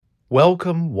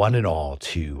Welcome, one and all,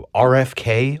 to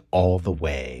RFK All the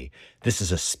Way. This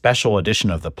is a special edition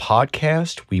of the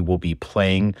podcast. We will be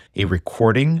playing a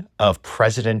recording of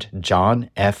President John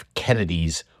F.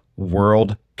 Kennedy's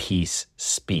World Peace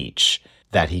speech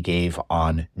that he gave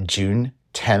on June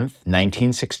 10th,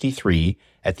 1963,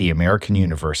 at the American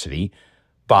University.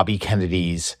 Bobby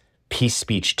Kennedy's Peace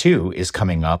Speech 2 is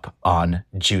coming up on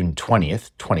June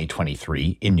 20th,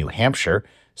 2023, in New Hampshire.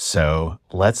 So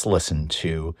let's listen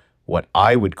to what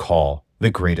I would call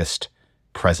the greatest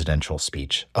presidential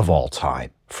speech of all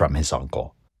time from his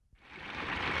uncle.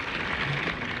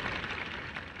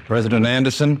 President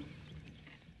Anderson,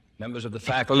 members of the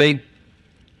faculty,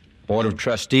 Board of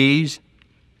Trustees,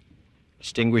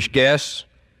 distinguished guests,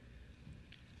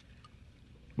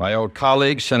 my old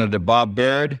colleague, Senator Bob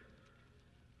Byrd,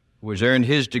 who has earned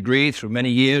his degree through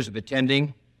many years of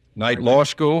attending Knight Law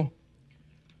School,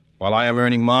 while I am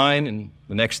earning mine in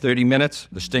the next 30 minutes,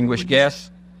 distinguished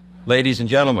guests, ladies and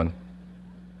gentlemen.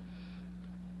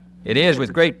 It is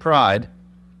with great pride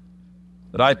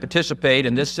that I participate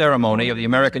in this ceremony of the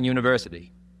American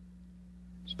University,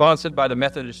 sponsored by the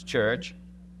Methodist Church,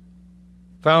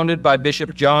 founded by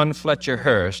Bishop John Fletcher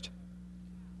Hurst,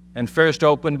 and first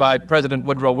opened by President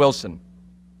Woodrow Wilson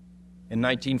in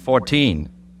 1914.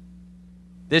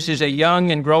 This is a young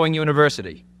and growing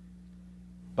university,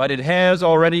 but it has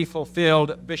already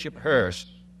fulfilled Bishop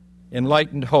Hurst's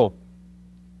enlightened hope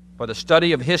for the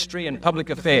study of history and public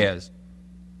affairs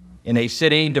in a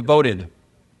city devoted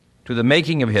to the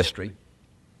making of history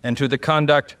and to the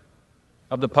conduct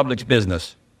of the public's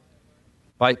business.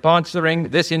 By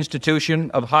sponsoring this institution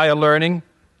of higher learning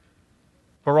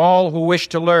for all who wish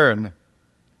to learn,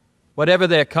 whatever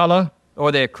their color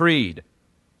or their creed,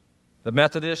 the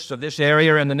Methodists of this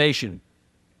area and the nation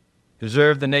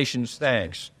deserve the nation's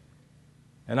thanks.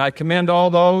 And I commend all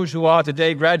those who are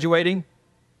today graduating.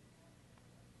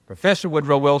 Professor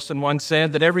Woodrow Wilson once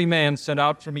said that every man sent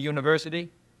out from a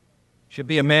university should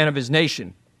be a man of his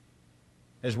nation,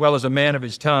 as well as a man of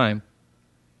his time.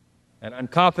 And I'm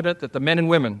confident that the men and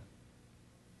women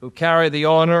who carry the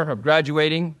honor of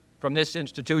graduating from this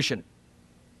institution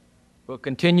will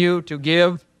continue to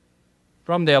give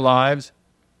from their lives,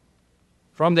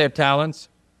 from their talents,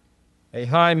 a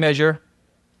high measure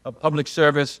of public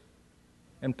service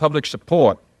and public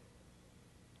support.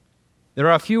 There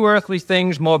are few earthly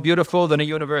things more beautiful than a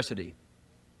university,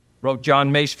 wrote John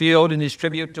Masefield in his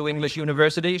tribute to English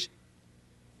universities,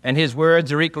 and his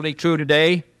words are equally true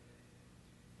today.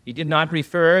 He did not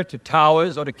refer to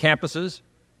towers or to campuses.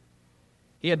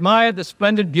 He admired the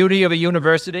splendid beauty of a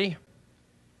university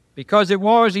because it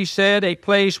was, he said, a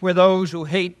place where those who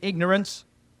hate ignorance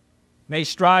may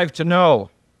strive to know,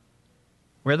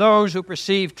 where those who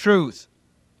perceive truth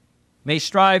may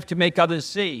strive to make others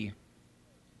see.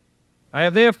 I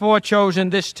have therefore chosen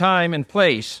this time and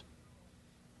place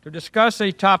to discuss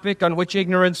a topic on which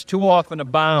ignorance too often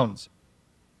abounds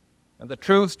and the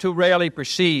truth too rarely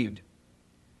perceived,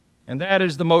 and that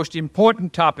is the most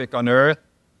important topic on earth: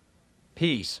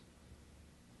 peace.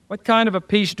 What kind of a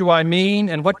peace do I mean,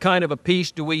 and what kind of a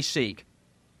peace do we seek?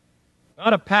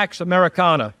 Not a Pax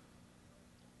Americana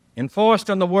enforced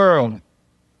on the world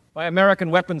by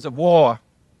American weapons of war,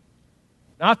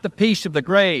 not the peace of the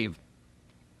grave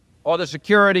or the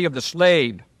security of the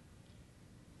slave.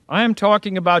 I am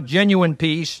talking about genuine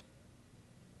peace,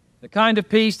 the kind of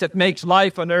peace that makes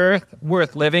life on earth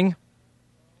worth living,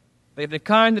 the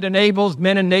kind that enables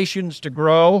men and nations to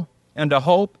grow and to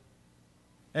hope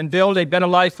and build a better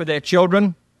life for their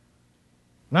children.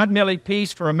 Not merely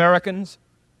peace for Americans,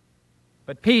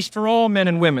 but peace for all men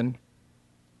and women.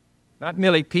 Not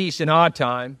merely peace in our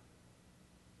time,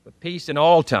 but peace in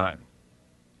all time.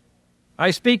 I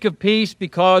speak of peace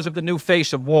because of the new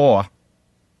face of war.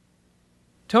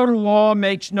 Total war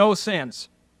makes no sense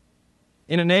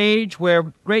in an age where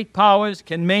great powers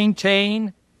can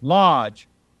maintain large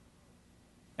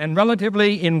and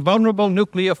relatively invulnerable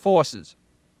nuclear forces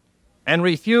and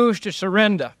refuse to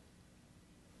surrender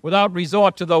without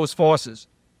resort to those forces.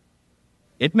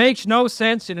 It makes no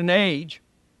sense in an age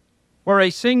where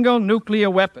a single nuclear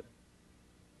weapon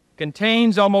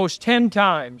contains almost 10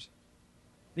 times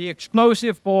the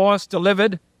explosive force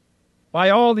delivered by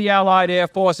all the Allied air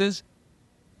forces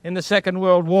in the Second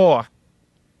World War.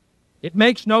 It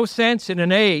makes no sense in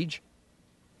an age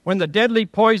when the deadly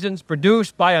poisons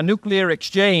produced by a nuclear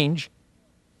exchange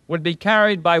would be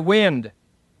carried by wind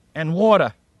and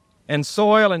water and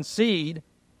soil and seed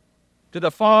to the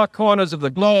far corners of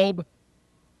the globe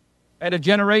and to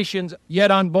generations yet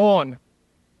unborn.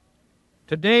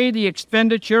 Today, the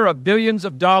expenditure of billions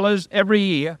of dollars every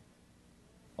year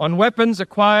on weapons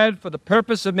acquired for the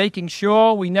purpose of making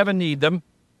sure we never need them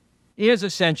is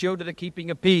essential to the keeping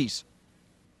of peace.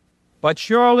 But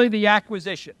surely the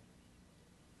acquisition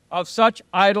of such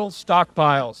idle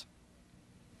stockpiles,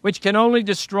 which can only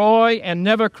destroy and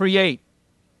never create,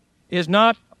 is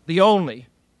not the only,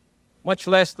 much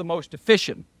less the most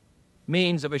efficient,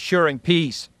 means of assuring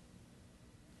peace.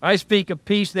 I speak of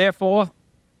peace, therefore,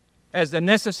 as the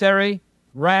necessary,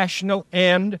 rational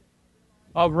end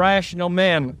of rational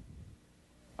men.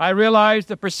 I realize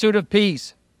the pursuit of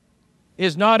peace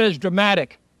is not as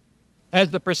dramatic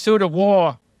as the pursuit of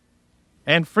war,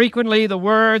 and frequently the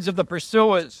words of the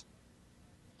pursuers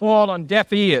fall on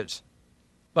deaf ears,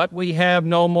 but we have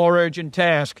no more urgent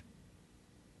task.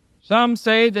 Some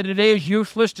say that it is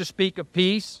useless to speak of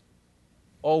peace,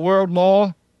 or world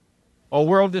law, or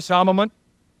world disarmament,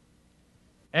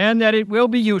 and that it will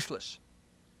be useless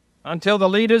until the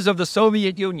leaders of the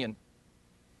Soviet Union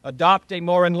adopt a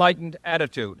more enlightened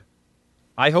attitude.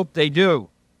 I hope they do.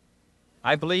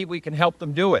 I believe we can help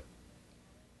them do it.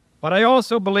 But I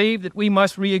also believe that we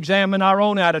must re-examine our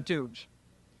own attitudes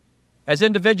as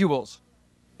individuals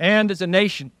and as a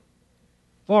nation,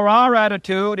 for our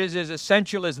attitude is as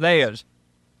essential as theirs.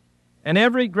 And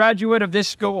every graduate of this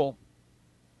school,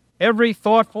 every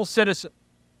thoughtful citizen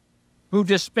who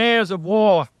despairs of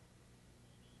war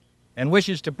and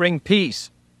wishes to bring peace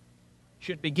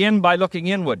should begin by looking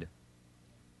inward,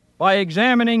 by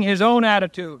examining his own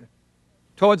attitude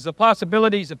towards the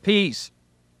possibilities of peace,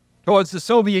 towards the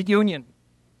Soviet Union,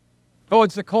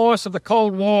 towards the course of the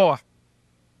Cold War,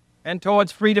 and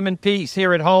towards freedom and peace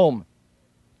here at home.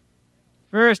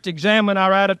 First, examine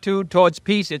our attitude towards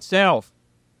peace itself.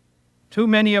 Too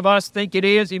many of us think it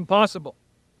is impossible.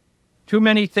 Too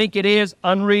many think it is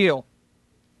unreal.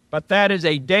 But that is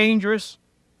a dangerous,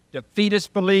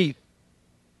 defeatist belief.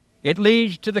 It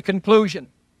leads to the conclusion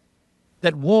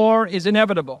that war is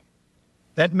inevitable,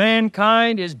 that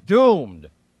mankind is doomed,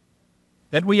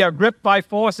 that we are gripped by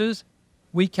forces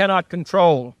we cannot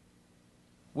control.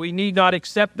 We need not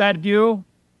accept that view.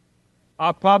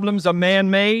 Our problems are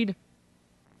man-made,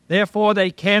 therefore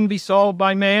they can be solved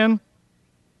by man,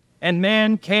 and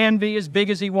man can be as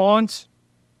big as he wants.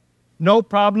 No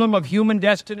problem of human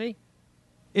destiny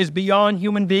is beyond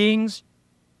human beings.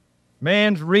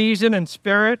 Man's reason and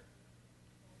spirit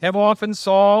have often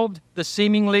solved the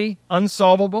seemingly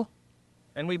unsolvable,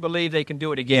 and we believe they can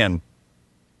do it again.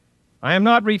 I am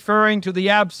not referring to the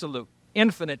absolute,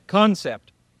 infinite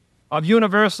concept of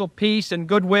universal peace and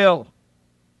goodwill,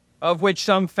 of which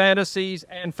some fantasies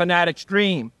and fanatics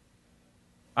dream.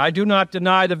 I do not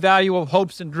deny the value of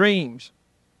hopes and dreams,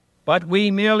 but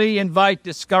we merely invite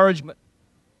discouragement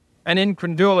and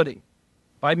incredulity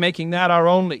by making that our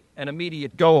only and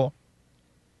immediate goal.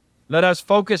 Let us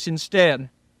focus instead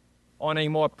on a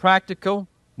more practical,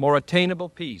 more attainable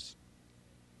peace,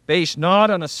 based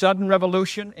not on a sudden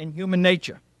revolution in human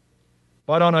nature,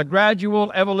 but on a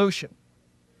gradual evolution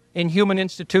in human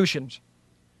institutions,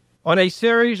 on a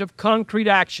series of concrete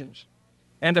actions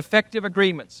and effective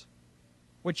agreements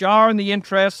which are in the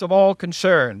interests of all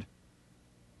concerned.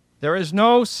 There is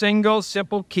no single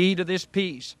simple key to this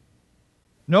peace,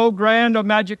 no grand or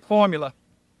magic formula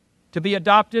to be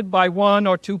adopted by one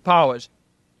or two powers.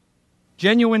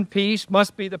 Genuine peace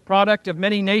must be the product of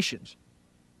many nations,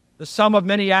 the sum of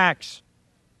many acts.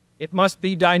 It must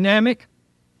be dynamic,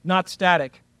 not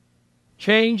static,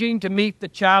 changing to meet the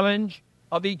challenge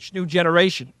of each new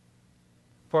generation.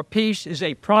 For peace is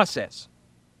a process,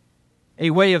 a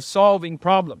way of solving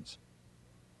problems.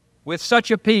 With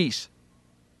such a peace,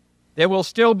 there will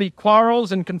still be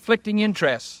quarrels and conflicting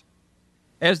interests,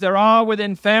 as there are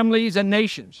within families and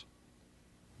nations.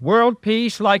 World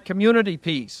peace, like community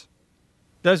peace,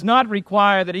 does not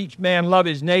require that each man love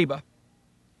his neighbor.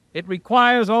 It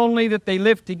requires only that they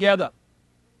live together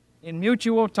in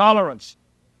mutual tolerance,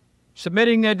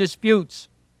 submitting their disputes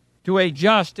to a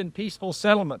just and peaceful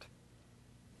settlement.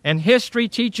 And history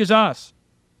teaches us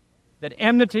that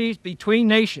enmities between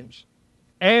nations,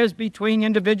 as between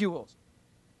individuals,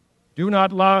 do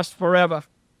not last forever.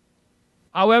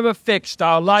 However fixed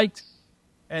our likes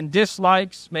and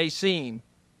dislikes may seem,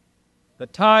 the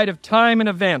tide of time and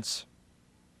events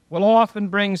will often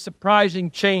bring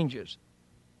surprising changes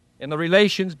in the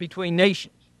relations between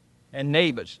nations and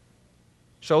neighbors.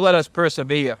 So let us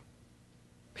persevere.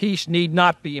 Peace need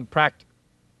not be impractical,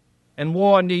 and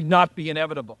war need not be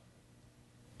inevitable.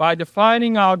 By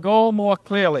defining our goal more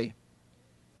clearly,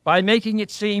 by making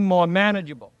it seem more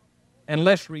manageable and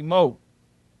less remote,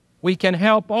 we can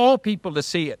help all people to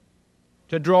see it,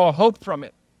 to draw hope from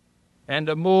it, and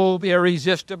to move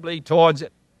irresistibly towards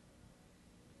it.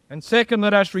 And second,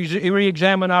 let us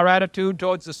re-examine our attitude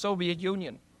towards the Soviet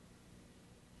Union.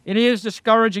 It is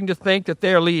discouraging to think that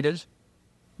their leaders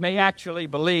may actually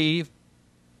believe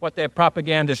what their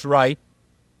propagandists write.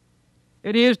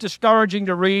 It is discouraging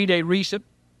to read a recent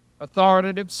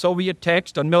authoritative Soviet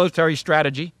text on military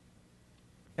strategy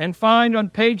and find on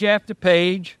page after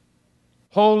page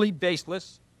wholly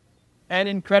baseless and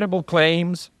incredible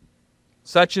claims,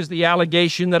 such as the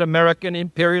allegation that American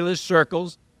imperialist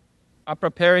circles are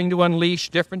preparing to unleash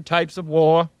different types of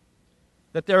war,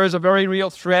 that there is a very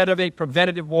real threat of a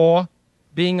preventative war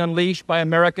being unleashed by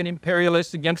American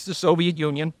imperialists against the Soviet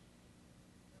Union,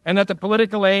 and that the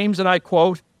political aims, and I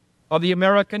quote, of the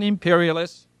American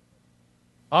imperialists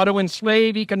are to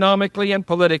enslave economically and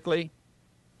politically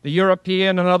the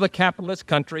European and other capitalist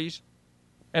countries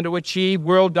and to achieve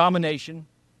world domination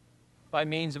by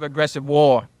means of aggressive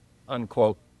war,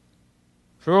 unquote.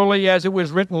 Truly, as it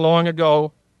was written long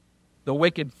ago, the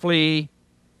wicked flee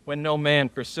when no man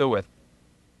pursueth.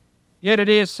 Yet it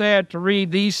is sad to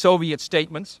read these Soviet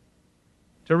statements,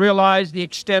 to realize the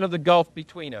extent of the gulf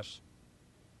between us.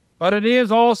 But it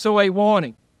is also a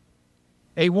warning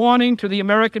to the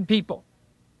American people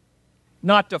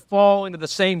not to fall into the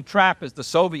same trap as the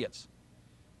Soviets,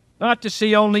 not to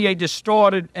see only a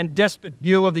distorted and desperate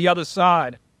view of the other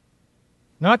side,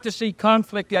 not to see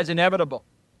conflict as inevitable,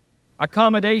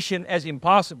 accommodation as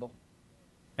impossible,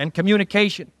 and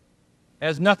communication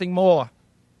as nothing more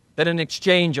than an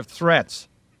exchange of threats.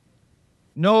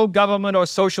 No government or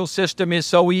social system is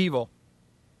so evil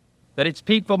that its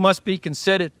people must be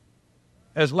considered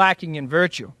as lacking in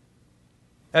virtue.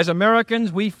 As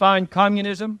Americans, we find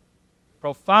communism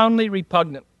profoundly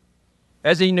repugnant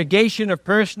as a negation of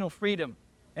personal freedom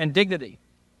and dignity.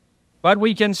 But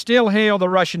we can still hail the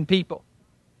Russian people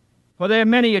for their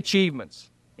many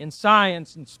achievements in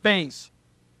science and space,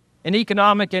 in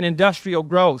economic and industrial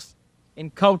growth, in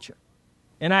culture,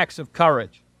 in acts of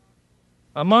courage.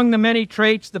 Among the many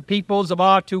traits the peoples of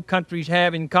our two countries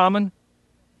have in common,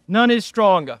 none is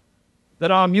stronger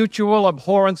than our mutual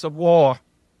abhorrence of war.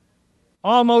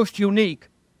 Almost unique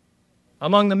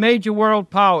among the major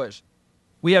world powers,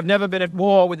 we have never been at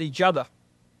war with each other,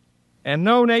 and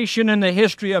no nation in the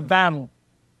history of battle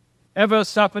ever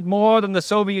suffered more than the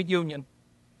Soviet Union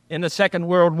in the Second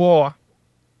World War.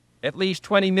 At least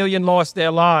 20 million lost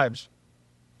their lives.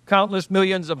 Countless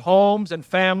millions of homes and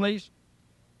families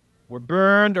were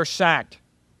burned or sacked.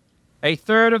 A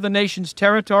third of the nation's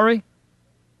territory,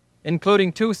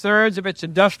 including 2/3 of its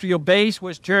industrial base,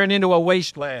 was turned into a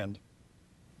wasteland,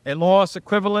 a loss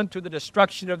equivalent to the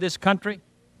destruction of this country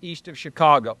east of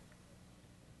Chicago.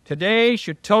 Today,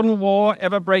 should total war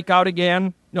ever break out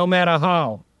again, no matter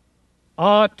how,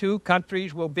 our two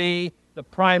countries will be the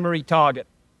primary target.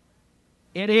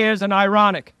 It is an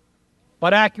ironic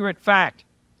but accurate fact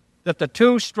that the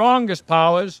two strongest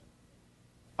powers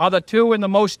are the two in the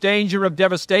most danger of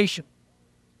devastation.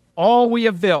 All we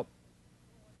have built,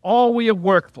 all we have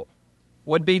worked for,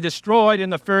 would be destroyed in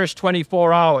the first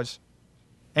 24 hours.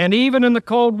 And even in the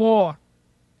Cold War,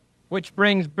 which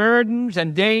brings burdens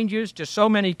and dangers to so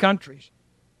many countries,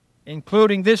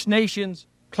 including this nation's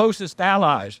closest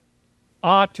allies,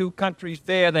 our two countries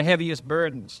bear the heaviest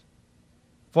burdens.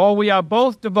 For we are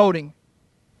both devoting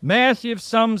massive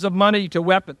sums of money to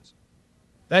weapons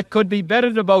that could be better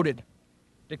devoted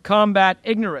to combat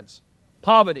ignorance,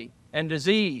 poverty, and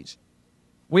disease.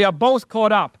 We are both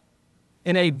caught up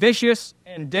in a vicious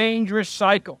and dangerous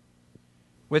cycle,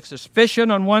 with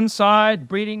suspicion on one side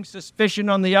breeding suspicion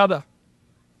on the other,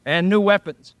 and new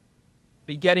weapons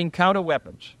begetting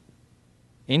counter-weapons.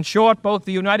 In short, both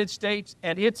the United States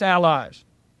and its allies,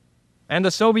 and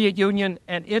the Soviet Union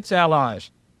and its allies,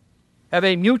 have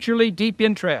a mutually deep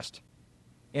interest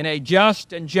in a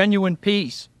just and genuine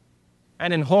peace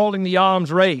and in holding the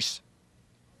arms race.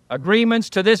 Agreements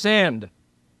to this end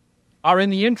are in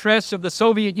the interests of the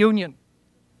Soviet Union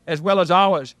as well as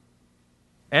ours,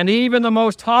 and even the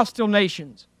most hostile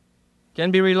nations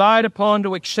can be relied upon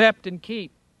to accept and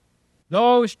keep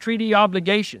those treaty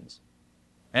obligations,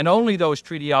 and only those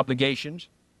treaty obligations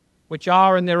which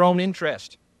are in their own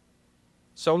interest.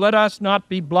 So let us not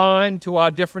be blind to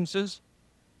our differences,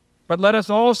 but let us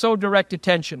also direct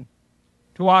attention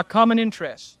to our common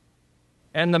interests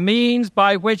and the means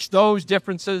by which those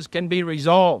differences can be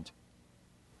resolved.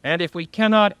 And if we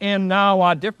cannot end now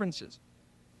our differences,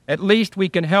 at least we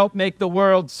can help make the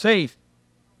world safe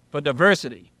for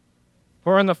diversity.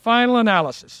 For in the final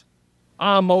analysis,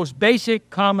 our most basic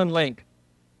common link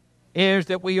is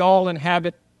that we all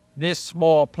inhabit this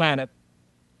small planet.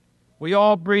 We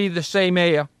all breathe the same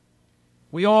air.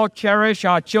 We all cherish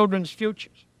our children's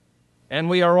futures. And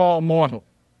we are all mortal.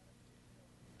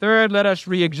 Third, let us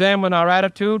re-examine our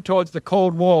attitude towards the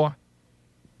Cold War,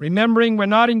 remembering we're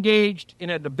not engaged in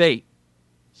a debate,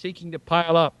 seeking to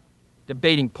pile up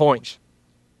debating points.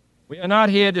 We are not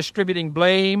here distributing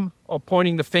blame or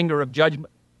pointing the finger of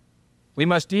judgment. We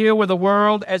must deal with the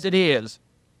world as it is,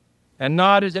 and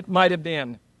not as it might have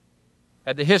been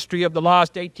had the history of the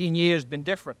last 18 years been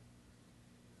different.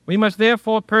 We must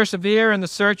therefore persevere in the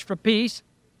search for peace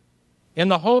in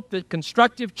the hope that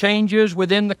constructive changes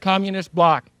within the communist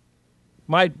bloc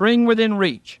might bring within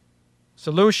reach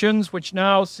solutions which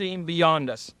now seem beyond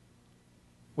us.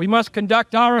 We must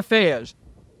conduct our affairs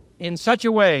in such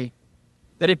a way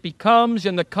that it becomes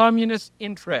in the communist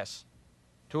interest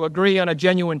to agree on a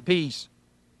genuine peace,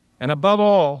 and above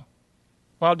all,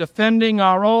 while defending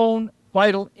our own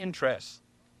vital interests.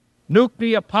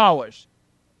 Nuclear powers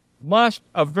must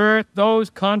avert those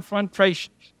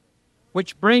confrontations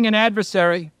which bring an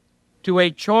adversary to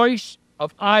a choice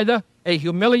of either a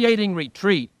humiliating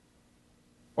retreat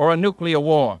or a nuclear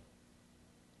war.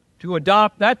 To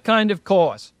adopt that kind of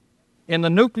course in the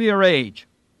nuclear age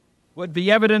would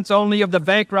be evidence only of the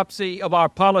bankruptcy of our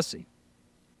policy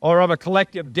or of a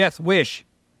collective death wish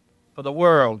for the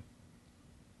world.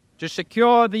 To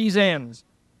secure these ends,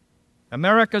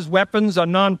 America's weapons are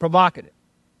non-provocative,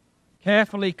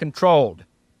 carefully controlled,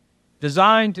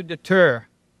 designed to deter,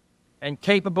 and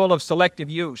capable of selective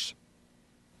use.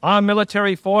 Our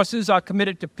military forces are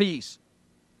committed to peace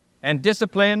and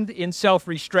disciplined in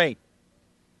self-restraint.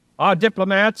 Our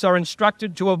diplomats are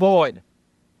instructed to avoid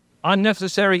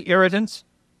unnecessary irritants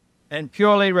and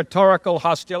purely rhetorical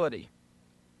hostility,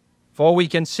 for we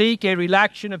can seek a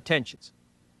relaxation of tensions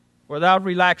without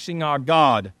relaxing our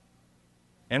guard.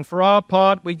 And for our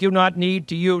part, we do not need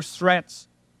to use threats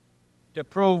to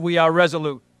prove we are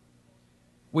resolute.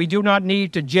 We do not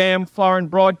need to jam foreign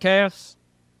broadcasts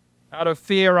out of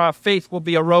fear our faith will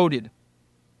be eroded.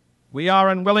 We are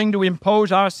unwilling to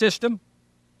impose our system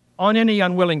on any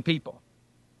unwilling people,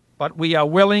 but we are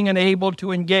willing and able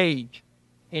to engage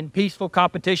in peaceful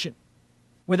competition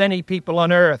with any people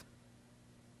on earth.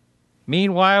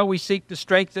 Meanwhile, we seek to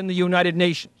strengthen the United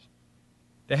Nations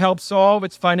to help solve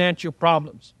its financial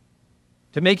problems,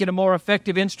 to make it a more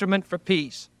effective instrument for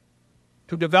peace,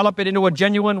 to develop it into a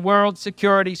genuine world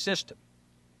security system,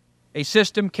 a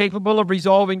system capable of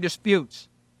resolving disputes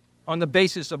on the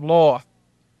basis of law,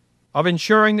 of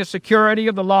ensuring the security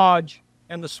of the large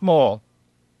and the small,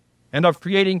 and of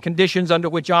creating conditions under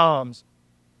which arms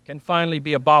can finally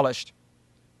be abolished.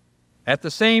 At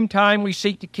the same time, we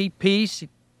seek to keep peace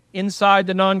inside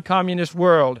the non-communist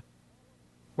world,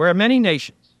 where many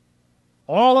nations,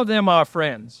 all of them our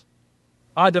friends,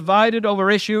 are divided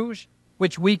over issues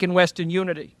which weaken Western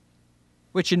unity,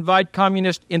 which invite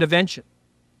communist intervention,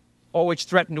 or which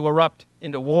threaten to erupt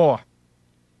into war.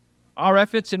 Our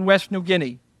efforts in West New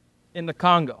Guinea, in the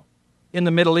Congo, in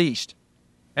the Middle East,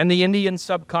 and the Indian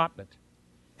subcontinent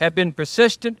have been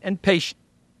persistent and patient,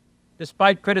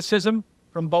 despite criticism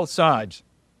from both sides.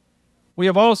 We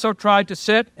have also tried to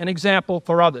set an example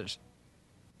for others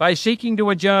by seeking to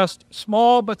adjust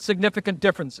small but significant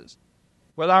differences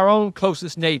with our own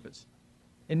closest neighbors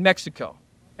in Mexico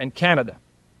and Canada.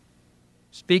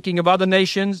 Speaking of other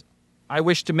nations, I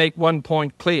wish to make one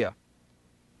point clear.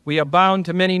 We are bound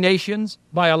to many nations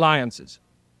by alliances.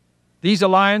 These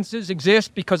alliances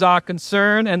exist because our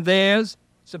concern and theirs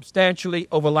substantially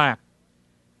overlap.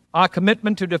 Our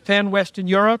commitment to defend Western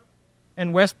Europe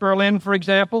and West Berlin, for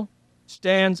example,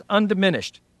 stands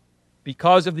undiminished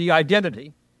because of the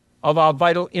identity of our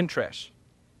vital interests.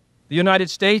 The United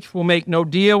States will make no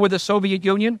deal with the Soviet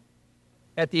Union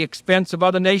at the expense of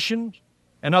other nations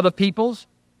and other peoples,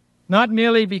 not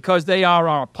merely because they are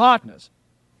our partners,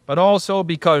 but also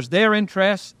because their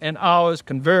interests and ours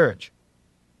converge.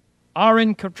 Our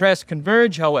interests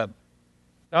converge, however,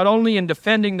 not only in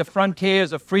defending the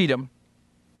frontiers of freedom,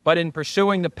 but in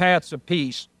pursuing the paths of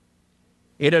peace.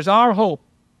 It is our hope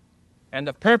and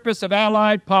the purpose of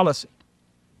Allied policy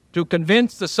to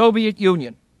convince the Soviet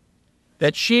Union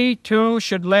that she too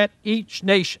should let each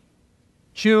nation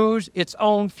choose its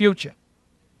own future,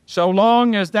 so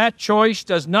long as that choice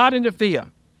does not interfere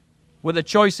with the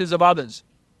choices of others.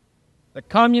 The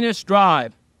communist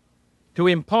drive to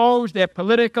impose their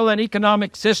political and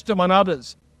economic system on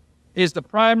others is the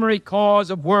primary cause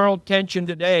of world tension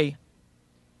today,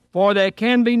 for there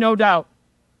can be no doubt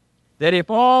that if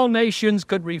all nations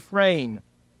could refrain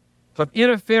from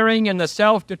interfering in the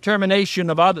self-determination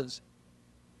of others,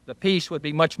 the peace would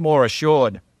be much more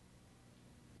assured.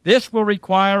 This will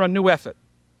require a new effort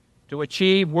to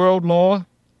achieve world law,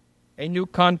 a new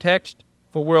context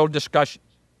for world discussions.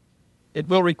 It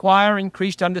will require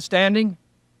increased understanding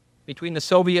between the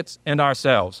Soviets and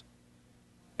ourselves.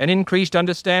 An increased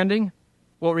understanding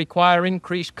will require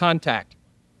increased contact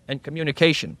and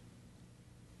communication.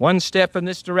 One step in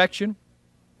this direction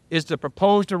is the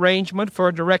proposed arrangement for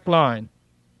a direct line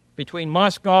between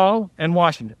Moscow and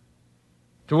Washington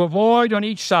to avoid on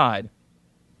each side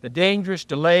the dangerous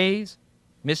delays,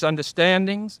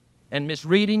 misunderstandings, and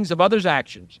misreadings of others'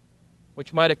 actions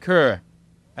which might occur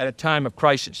at a time of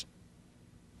crisis.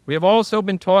 We have also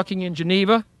been talking in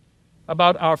Geneva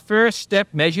about our first step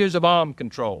measures of arms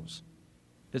controls,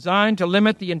 designed to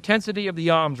limit the intensity of the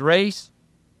arms race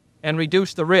and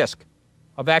reduce the risk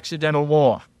of accidental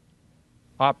war.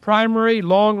 Our primary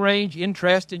long-range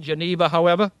interest in Geneva,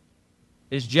 however,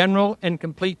 is general and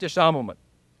complete disarmament,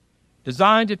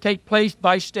 designed to take place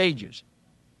by stages,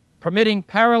 permitting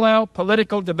parallel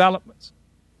political developments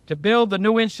to build the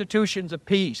new institutions of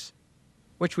peace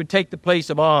which would take the place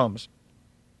of arms.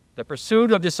 The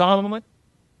pursuit of disarmament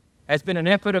has been an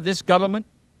effort of this government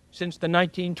since the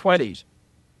 1920s.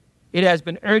 It has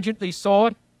been urgently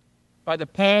sought by the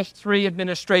past 3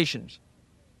 administrations.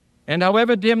 And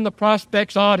however dim the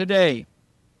prospects are today,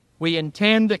 we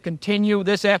intend to continue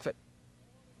this effort,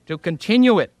 to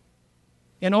continue it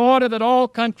in order that all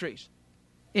countries,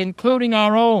 including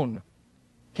our own,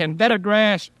 can better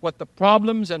grasp what the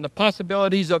problems and the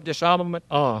possibilities of disarmament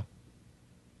are.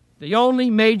 The only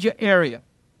major area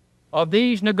of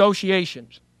these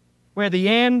negotiations where the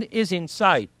end is in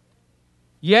sight,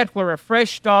 yet where a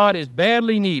fresh start is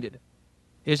badly needed,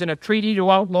 is in a treaty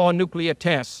to outlaw nuclear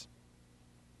tests.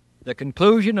 The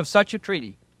conclusion of such a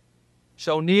treaty,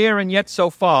 so near and yet so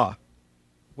far,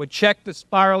 would check the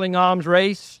spiraling arms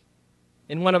race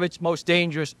in one of its most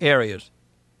dangerous areas.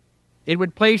 It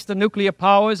would place the nuclear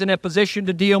powers in a position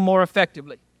to deal more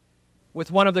effectively with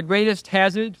one of the greatest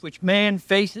hazards which man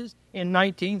faces in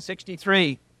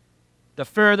 1963, the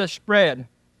further spread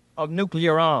of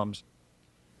nuclear arms.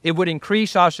 It would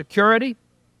increase our security.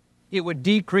 It would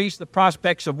decrease the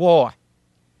prospects of war.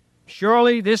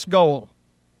 Surely this goal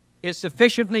is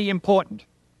sufficiently important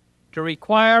to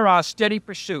require our steady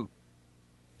pursuit,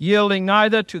 yielding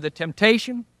neither to the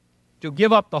temptation to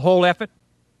give up the whole effort,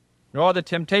 nor the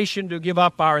temptation to give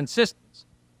up our insistence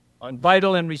on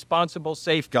vital and responsible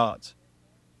safeguards.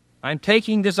 I'm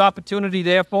taking this opportunity,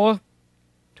 therefore,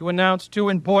 to announce 2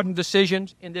 important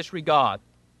decisions in this regard.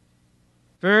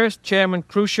 First, Chairman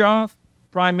Khrushchev,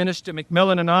 Prime Minister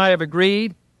Macmillan, and I have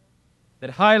agreed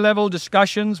that high-level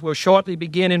discussions will shortly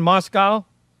begin in Moscow,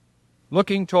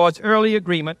 looking towards early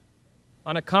agreement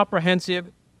on a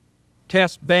comprehensive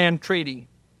test ban treaty.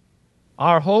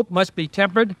 Our hope must be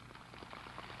tempered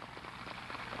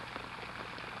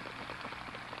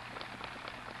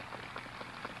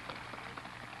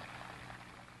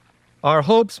Our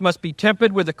hopes must be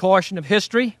tempered with the caution of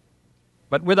history,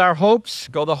 but with our hopes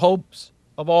go the hopes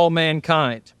of all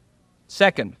mankind.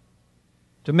 Second,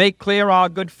 to make clear our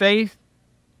good faith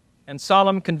and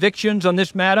solemn convictions on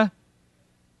this matter,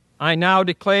 I now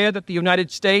declare that the United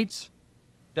States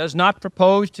does not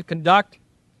propose to conduct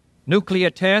nuclear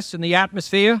tests in the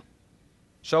atmosphere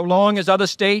so long as other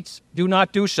states do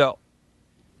not do so.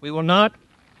 We will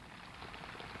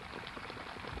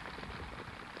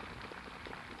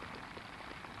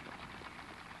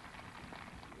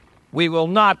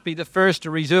not be the first to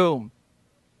resume.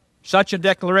 Such a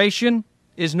declaration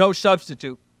is no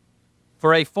substitute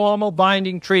for a formal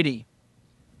binding treaty,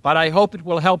 but I hope it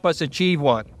will help us achieve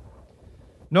one.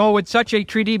 Nor would such a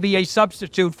treaty be a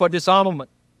substitute for disarmament,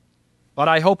 but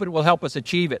I hope it will help us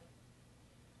achieve it.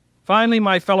 Finally,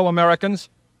 my fellow Americans,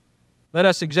 let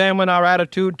us examine our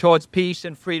attitude towards peace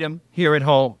and freedom here at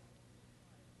home.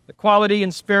 The quality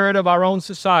and spirit of our own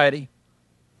society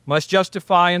must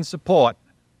justify and support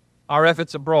our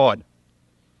efforts abroad.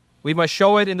 We must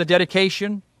show it in the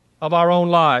dedication of our own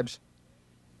lives,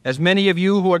 as many of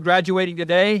you who are graduating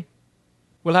today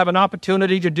will have an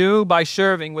opportunity to do by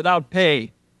serving without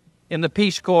pay in the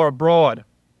Peace Corps abroad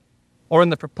or in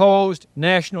the proposed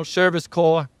National Service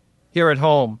Corps here at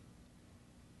home.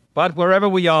 But wherever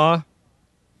we are,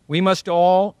 we must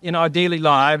all, in our daily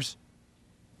lives,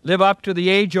 live up to the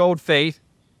age-old faith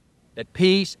that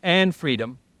peace and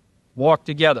freedom walk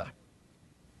together.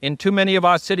 In too many of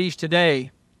our cities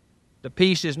today, the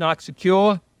peace is not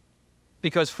secure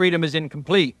because freedom is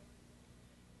incomplete.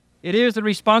 It is the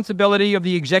responsibility of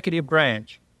the executive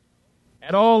branch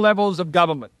at all levels of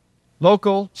government,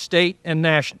 local, state, and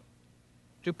national,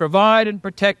 to provide and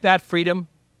protect that freedom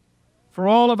for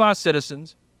all of our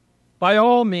citizens by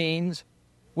all means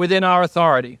within our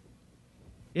authority.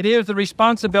 It is the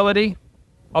responsibility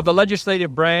of the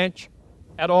legislative branch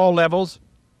at all levels,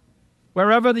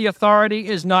 wherever the authority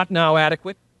is not now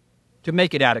adequate, to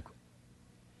make it adequate.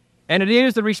 And it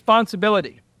is the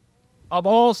responsibility of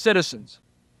all citizens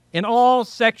in all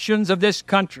sections of this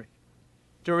country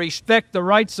to respect the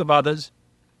rights of others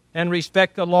and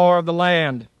respect the law of the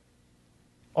land.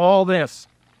 All this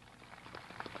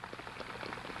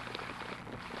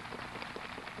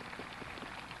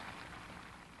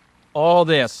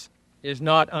is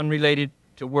not unrelated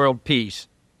to world peace.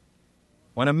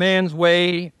 When a man's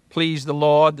way please the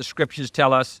Lord, the scriptures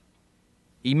tell us,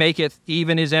 he maketh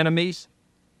even his enemies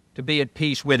to be at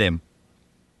peace with him.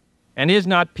 And is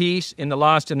not peace, in the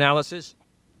last analysis,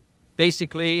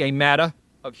 basically a matter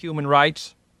of human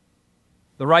rights?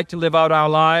 The right to live out our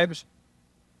lives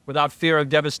without fear of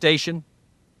devastation,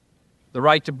 the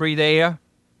right to breathe air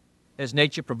as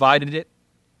nature provided it,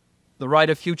 the right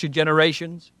of future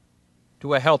generations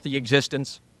to a healthy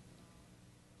existence.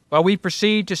 While we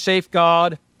proceed to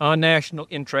safeguard our national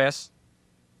interests,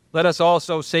 let us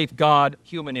also safeguard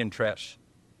human interests.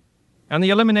 And the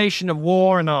elimination of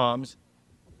war and arms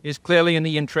is clearly in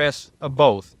the interests of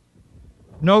both.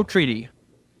 No treaty,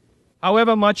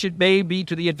 however much it may be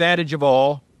to the advantage of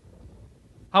all,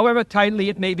 however tightly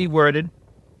it may be worded,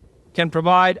 can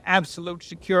provide absolute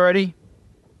security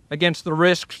against the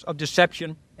risks of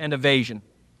deception and evasion.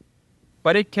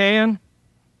 But it can,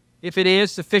 if it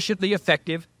is sufficiently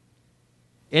effective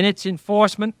in its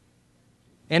enforcement,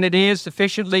 and it is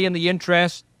sufficiently in the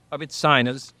interest of its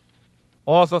signers,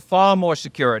 offer far more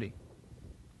security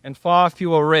and far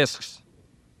fewer risks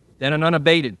than an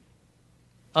unabated,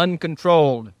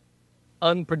 uncontrolled,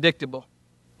 unpredictable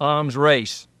arms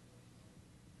race.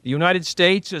 The United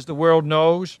States, as the world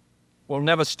knows, will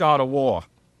never start a war.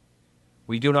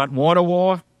 We do not want a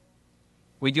war.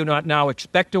 We do not now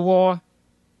expect a war.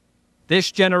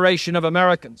 This generation of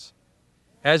Americans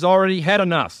has already had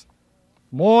enough,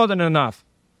 more than enough,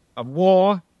 of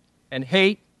war and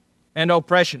hate and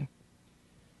oppression.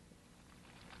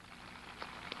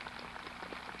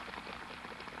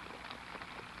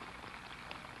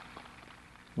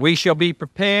 We shall be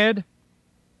prepared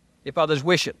if others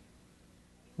wish it.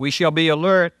 We shall be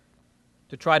alert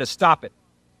to try to stop it.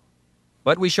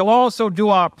 But we shall also do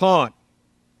our part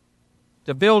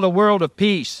to build a world of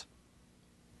peace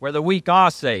where the weak are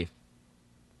safe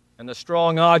and the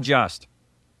strong are just.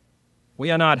 We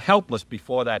are not helpless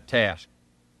before that task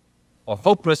or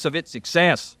hopeless of its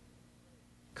success.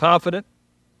 Confident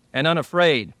and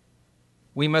unafraid,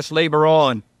 we must labor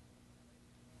on,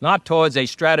 not towards a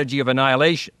strategy of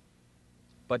annihilation,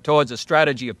 but towards a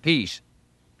strategy of peace.